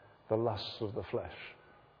the lusts of the flesh.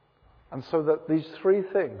 And so that these three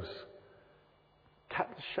things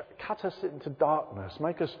cut us into darkness,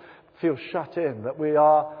 make us feel shut in, that we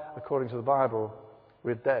are, according to the Bible,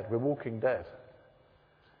 we're dead, we're walking dead.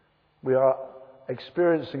 We are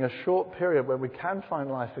experiencing a short period where we can find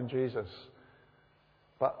life in Jesus.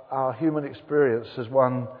 But our human experience is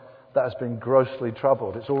one that has been grossly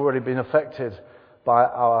troubled. It's already been affected by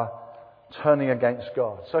our turning against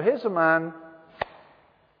God. So here's a man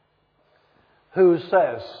who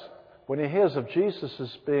says, when he hears of Jesus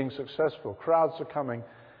as being successful, crowds are coming,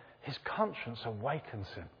 his conscience awakens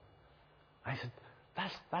him. And he said,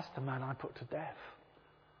 that's the man I put to death.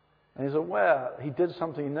 And he's aware he did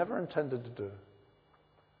something he never intended to do.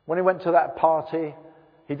 When he went to that party,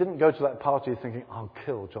 he didn't go to that party thinking, I'll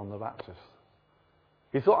kill John the Baptist.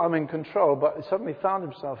 He thought, I'm in control, but he suddenly found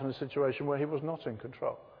himself in a situation where he was not in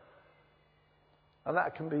control. And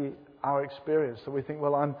that can be our experience, that we think,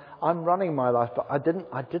 well, I'm running my life, but I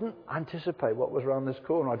didn't anticipate what was around this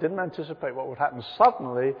corner. I didn't anticipate what would happen.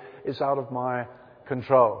 Suddenly, it's out of my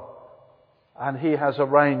control. And he has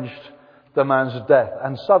arranged the man's death.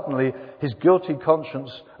 And suddenly, his guilty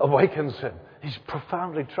conscience awakens him. He's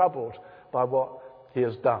profoundly troubled by what he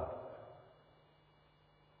has done.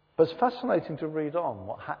 But it's fascinating to read on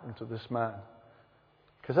what happened to this man.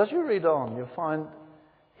 Because as you read on, you'll find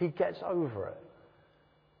he gets over it.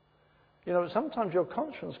 You know, sometimes your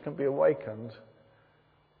conscience can be awakened,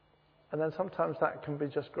 and then sometimes that can be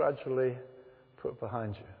just gradually put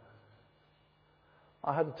behind you.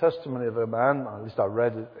 I had a testimony of a man, at least I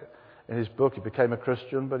read it in his book, he became a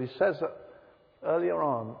Christian, but he says that earlier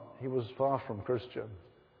on he was far from Christian.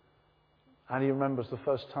 And he remembers the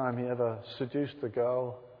first time he ever seduced a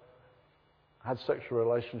girl, had sexual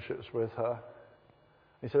relationships with her.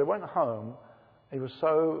 He said he went home, he was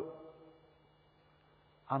so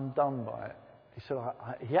undone by it. He said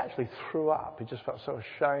he actually threw up. He just felt so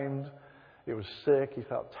ashamed. He was sick. He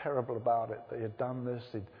felt terrible about it, that he had done this.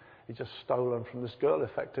 He'd just stolen from this girl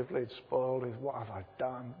effectively. He'd spoiled. What have I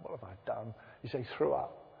done? What have I done? He said he threw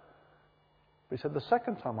up. But he said the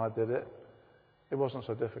second time I did it, it wasn't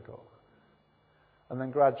so difficult. And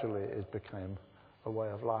then gradually it became a way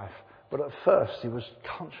of life. But at first his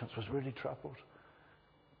conscience was really troubled.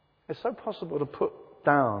 It's so possible to put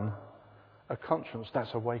down a conscience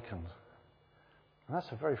that's awakened. And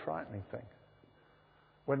that's a very frightening thing.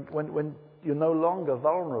 When you're no longer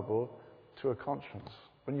vulnerable to a conscience,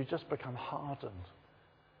 when you just become hardened.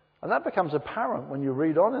 And that becomes apparent when you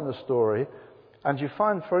read on in the story, and you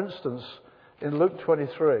find, for instance, in Luke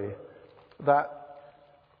 23, that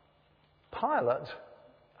Pilate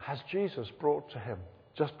has Jesus brought to him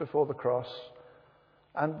just before the cross,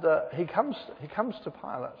 and he comes to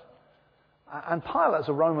Pilate. And Pilate's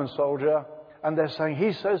a Roman soldier, and they're saying,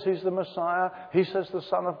 he says he's the Messiah, he says the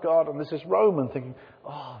Son of God, and this is Roman thinking,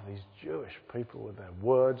 oh, these Jewish people with their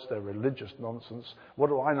words, their religious nonsense, what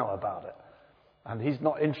do I know about it? And he's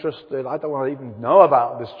not interested, I don't want to even know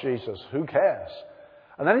about this Jesus, who cares?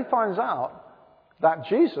 And then he finds out that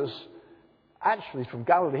Jesus, actually from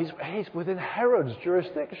Galilee, he's within Herod's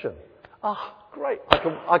jurisdiction. Ah, great,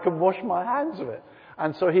 I can wash my hands of it.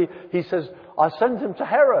 And so he says, I send him to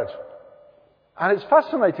Herod. And it's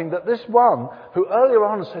fascinating that this one who earlier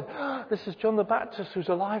on said, this is John the Baptist who's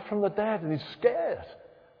alive from the dead, and he's scared.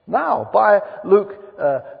 Now, by Luke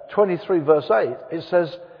 23 verse 8, it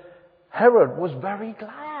says, Herod was very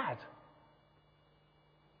glad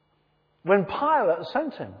when Pilate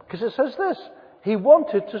sent him. Because it says this, he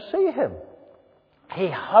wanted to see him. He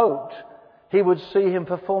hoped he would see him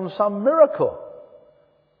perform some miracle.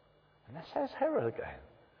 And it says Herod again.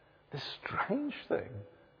 This strange thing.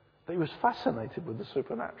 That he was fascinated with the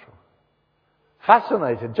supernatural.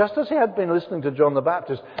 Fascinated. Just as he had been listening to John the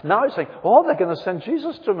Baptist, now he's saying, oh, they're going to send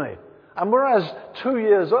Jesus to me. And whereas 2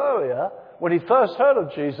 years earlier, when he first heard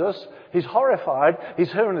of Jesus, he's horrified.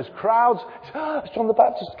 He's hearing his crowds. It's John the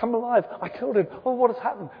Baptist come alive. I killed him. Oh, what has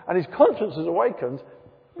happened? And his conscience is awakened.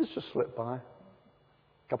 It's just slipped by.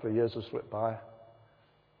 A couple of years have slipped by.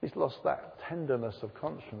 He's lost that tenderness of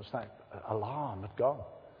conscience. That alarm had gone.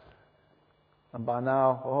 And by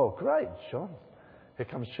now, oh, great, John. Here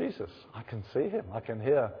comes Jesus. I can see him. I can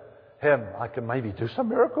hear him. I can maybe do some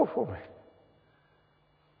miracle for me.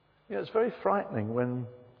 You know, it's very frightening when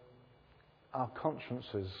our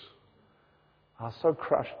consciences are so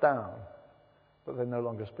crushed down that they no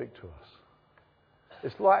longer speak to us.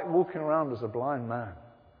 It's like walking around as a blind man.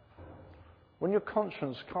 When your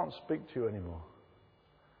conscience can't speak to you anymore,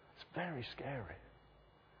 it's very scary.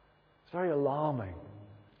 It's very alarming.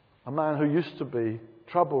 A man who used to be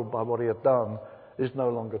troubled by what he had done is no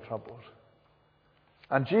longer troubled.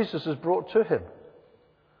 And Jesus is brought to him.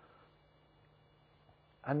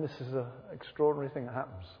 And this is an extraordinary thing that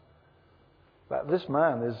happens. That this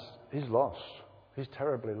man he's lost. He's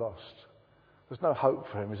terribly lost. There's no hope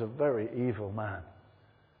for him. He's a very evil man.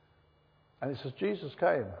 And it says Jesus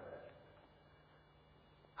came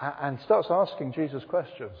and starts asking Jesus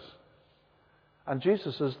questions. And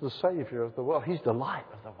Jesus is the Saviour of the world. He's the light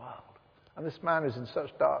of the world. And this man is in such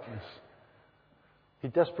darkness. He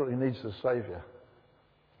desperately needs a Saviour.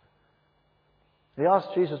 He asks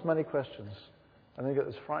Jesus many questions. And then you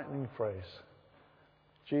get this frightening phrase.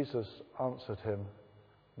 Jesus answered him,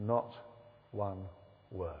 not one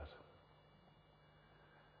word.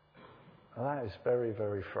 And that is very,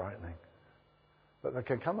 very frightening. But there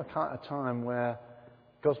can come a kind of time where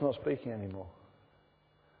God's not speaking anymore.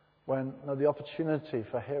 When the opportunity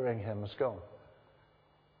for hearing him has gone.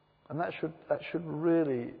 And that should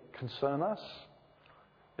really concern us.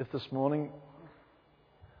 If this morning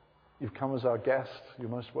you've come as our guest, you're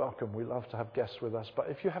most welcome. We love to have guests with us. But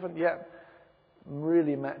if you haven't yet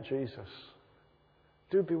really met Jesus,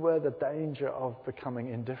 do beware the danger of becoming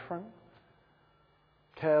indifferent,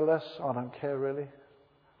 careless. I don't care really.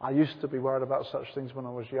 I used to be worried about such things when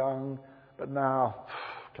I was young, but now,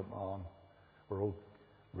 come on, we're all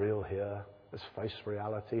real here. Let's face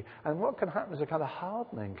reality. And what can happen is a kind of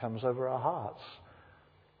hardening comes over our hearts,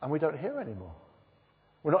 and we don't hear anymore.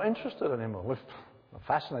 We're not interested anymore. We're not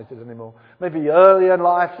fascinated anymore. Maybe early in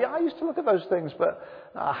life, I used to look at those things, but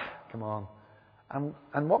come on.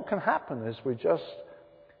 And what can happen is we just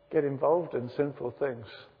get involved in sinful things,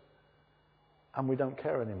 and we don't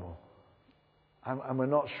care anymore. And we're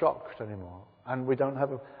not shocked anymore. And we don't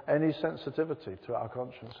have any sensitivity to our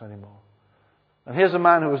conscience anymore. And here's a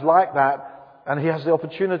man who was like that, and he has the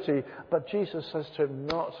opportunity, but Jesus says to him,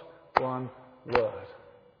 not one word.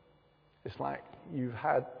 It's like you've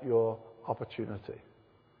had your opportunity.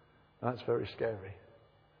 And that's very scary.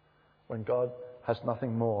 When God has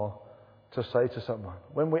nothing more to say to someone.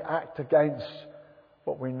 When we act against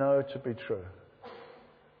what we know to be true.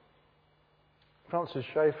 Francis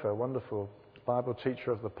Schaeffer, a wonderful Bible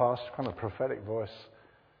teacher of the past, kind of prophetic voice,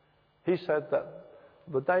 he said that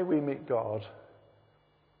the day we meet God,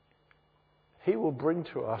 He will bring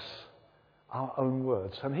to us our own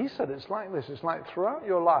words. And he said it's like this. It's like throughout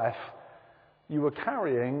your life, you were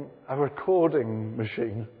carrying a recording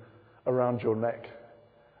machine around your neck,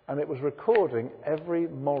 and it was recording every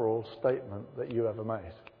moral statement that you ever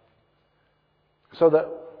made. So that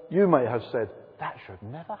you may have said, that should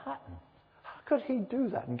never happen. How could he do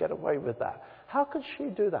that and get away with that? How could she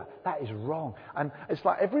do that? That is wrong. And it's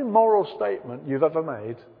like every moral statement you've ever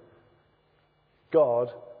made, God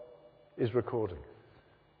is recording.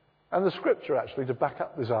 And the scripture actually, to back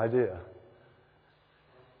up this idea,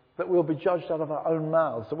 that we'll be judged out of our own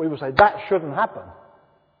mouths, that we will say, that shouldn't happen.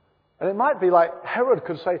 And it might be like Herod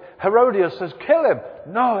could say, Herodias says, kill him.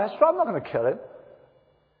 No, that's right, I'm not going to kill him.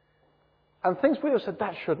 And things we have said,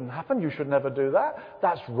 that shouldn't happen, you should never do that,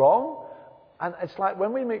 that's wrong. And it's like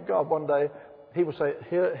when we meet God one day, he will say,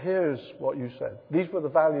 here's what you said. These were the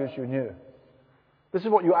values you knew. This is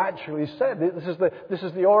what you actually said. This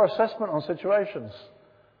is your assessment on situations.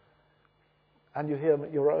 And you hear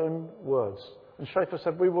your own words. And Schaeffer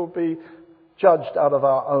said, we will be judged out of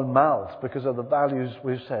our own mouths because of the values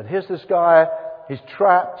we've said. Here's this guy, he's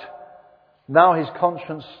trapped. Now his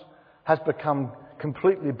conscience has become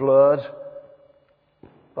completely blurred.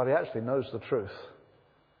 But he actually knows the truth.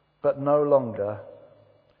 But no longer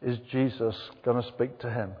is Jesus going to speak to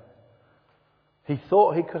him. He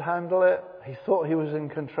thought he could handle it. He thought he was in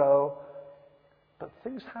control. But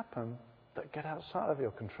things happen that get outside of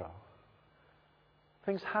your control.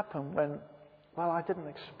 Things happen when, well, I didn't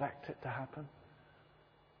expect it to happen.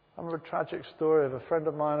 I remember a tragic story of a friend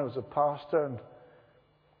of mine who was a pastor, and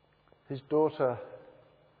his daughter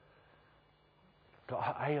got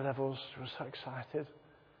her A-levels. She was so excited.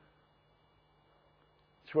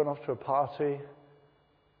 She went off to a party.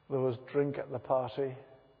 There was drink at the party.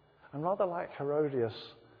 And rather like Herodias,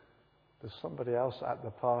 there's somebody else at the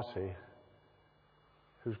party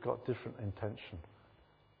who's got different intention.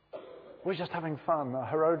 We're just having fun. Now,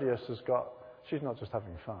 Herodias she's not just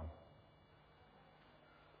having fun.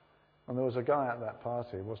 And there was a guy at that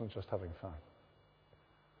party who wasn't just having fun.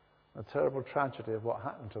 A terrible tragedy of what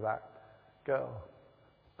happened to that girl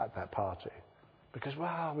at that party. Because,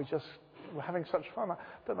 wow, we're having such fun. I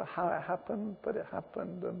don't know how it happened, but it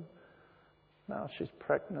happened. And now she's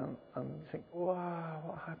pregnant. And you think, wow,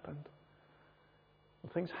 what happened?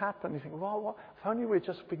 And things happen. You think, well, if only we'd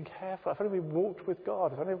just been careful. If only we walked with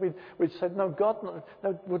God. If only we'd said, no,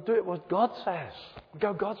 we'll do it what God says. We'll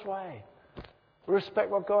go God's way. We respect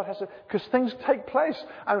what God has to. Because things take place.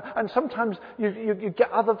 And sometimes you get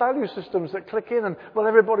other value systems that click in. And, well,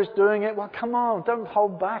 everybody's doing it. Well, come on. Don't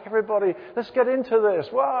hold back, everybody. Let's get into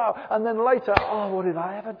this. Wow. And then later, what did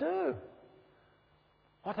I ever do?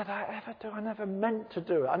 What did I ever do? I never meant to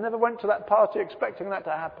do it. I never went to that party expecting that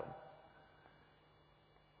to happen.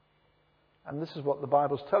 And this is what the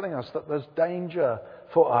Bible's telling us, that there's danger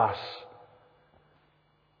for us.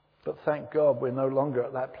 But thank God we're no longer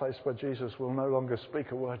at that place where Jesus will no longer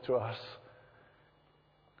speak a word to us.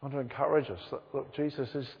 I want to encourage us that, look, Jesus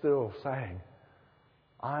is still saying,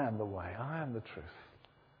 I am the way, I am the truth.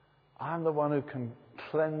 I am the one who can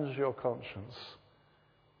cleanse your conscience.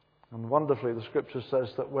 And wonderfully, the scripture says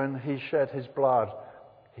that when he shed his blood,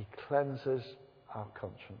 he cleanses our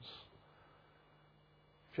conscience.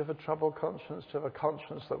 Do you have a troubled conscience? Do you have a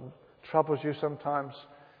conscience that troubles you sometimes?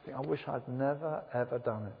 You think, I wish I'd never, ever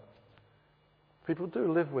done it. People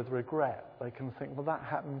do live with regret. They can think, well, that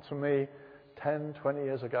happened to me 10, 20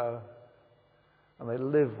 years ago. And they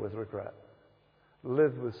live with regret.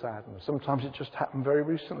 Live with sadness. Sometimes it just happened very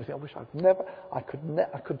recently. I wish I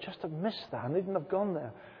could just have missed that. I needn't have gone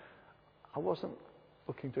there. I wasn't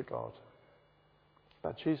looking to God.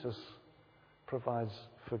 But Jesus provides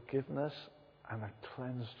forgiveness and a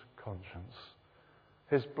cleansed conscience.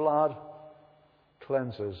 His blood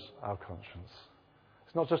cleanses our conscience.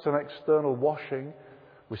 It's not just an external washing.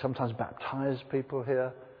 We sometimes baptize people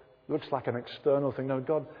here. It looks like an external thing. No,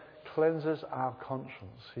 God cleanses our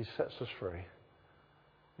conscience. He sets us free.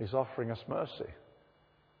 He's offering us mercy.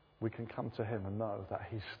 We can come to him and know that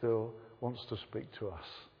he still wants to speak to us.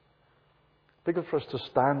 Be good for us to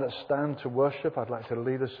stand. Let's stand to worship. I'd like to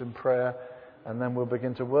lead us in prayer, and then we'll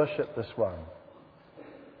begin to worship this one.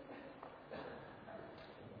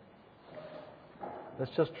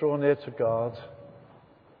 Let's just draw near to God.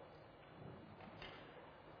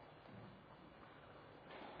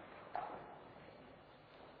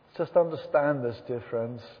 Just understand this, dear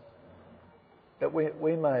friends, that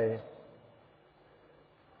we may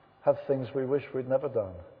have things we wish we'd never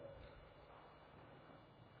done.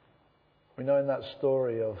 We know in that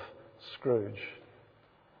story of Scrooge,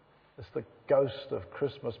 it's the ghost of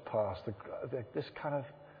Christmas past, this kind of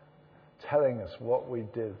telling us what we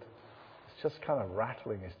did. It's just kind of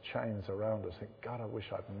rattling his chains around us. Think, God, I wish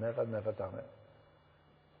I'd never done it.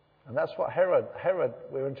 And that's what Herod,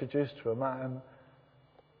 we're introduced to a man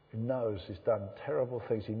who knows he's done terrible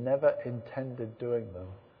things. He never intended doing them,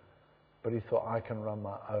 but he thought, I can run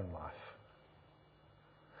my own life.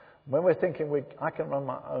 When we're thinking I can run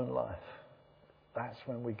my own life, that's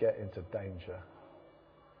when we get into danger.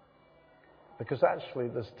 Because actually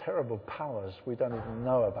there's terrible powers we don't even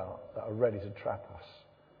know about that are ready to trap us.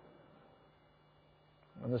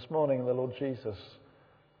 And this morning the Lord Jesus,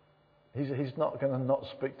 He's not going to not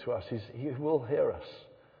speak to us. He will hear us.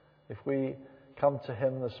 If we come to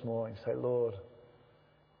Him this morning, say, Lord,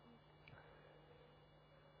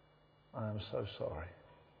 I am so sorry.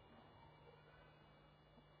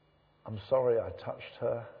 I'm sorry I touched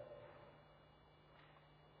her.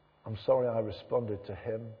 I'm sorry I responded to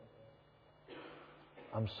him.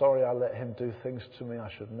 I'm sorry I let him do things to me I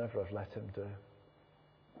should never have let him do.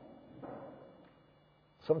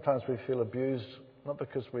 Sometimes we feel abused, not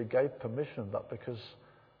because we gave permission, but because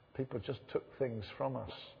people just took things from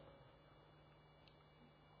us.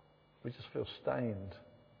 We just feel stained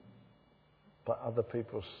by other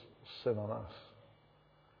people's sin on us.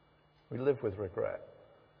 We live with regret.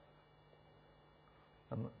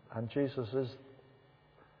 And Jesus is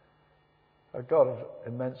a God of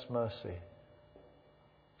immense mercy.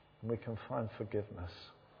 And we can find forgiveness.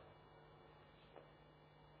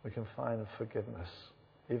 We can find forgiveness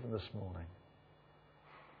even this morning.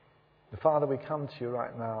 Father, we come to you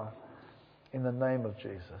right now in the name of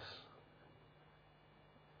Jesus.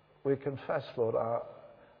 We confess, Lord,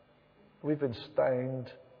 we've been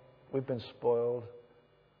stained, we've been spoiled.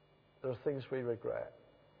 There are things we regret.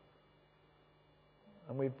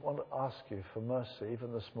 And we want to ask you for mercy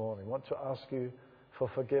even this morning. We want to ask you for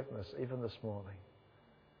forgiveness even this morning.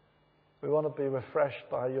 We want to be refreshed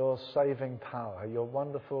by your saving power, your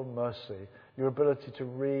wonderful mercy, your ability to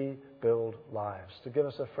rebuild lives, to give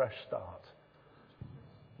us a fresh start.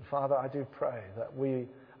 And Father, I do pray that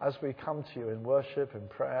as we come to you in worship, in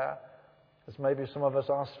prayer, as maybe some of us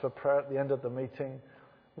asked for prayer at the end of the meeting,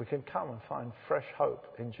 we can come and find fresh hope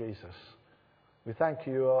in Jesus. We thank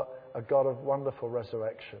you, you are a God of wonderful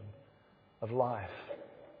resurrection, of life,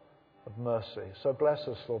 of mercy. So bless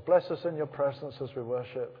us, Lord. Bless us in your presence as we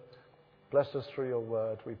worship. Bless us through your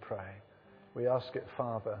word, we pray. We ask it,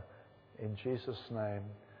 Father, in Jesus' name.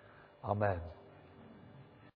 Amen.